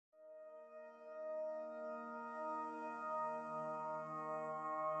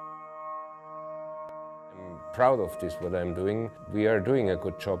proud of this, what I'm doing. We are doing a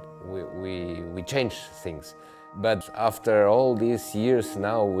good job. We change things. But after all these years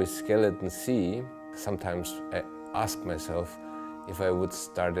now with Skeleton Sea, sometimes I ask myself if I would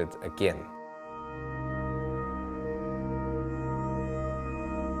start it again.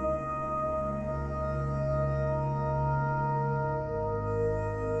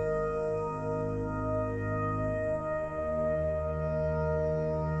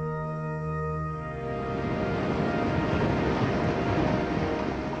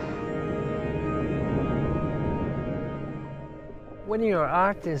 When you're an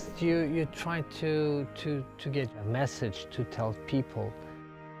artist, you try to get a message to tell people.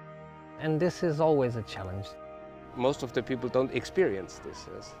 And this is always a challenge. Most of the people don't experience this.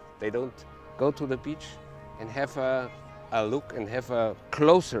 Yes? They don't go to the beach and have a look and have a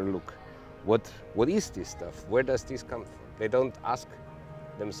closer look. What is this stuff? Where does this come from? They don't ask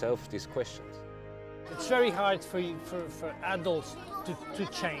themselves these questions. It's very hard for adults to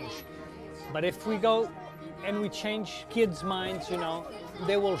change. But if we go and we change kids' minds, you know,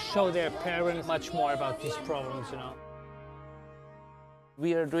 they will show their parents much more about these problems, you know.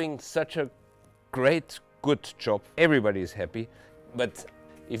 We are doing such a great, good job. Everybody is happy. But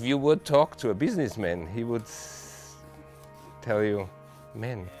if you would talk to a businessman, he would tell you,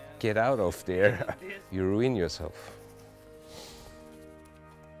 man, get out of there. You ruin yourself.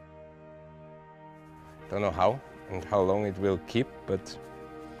 Don't know how and how long it will keep, but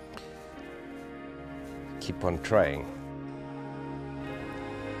keep on trying.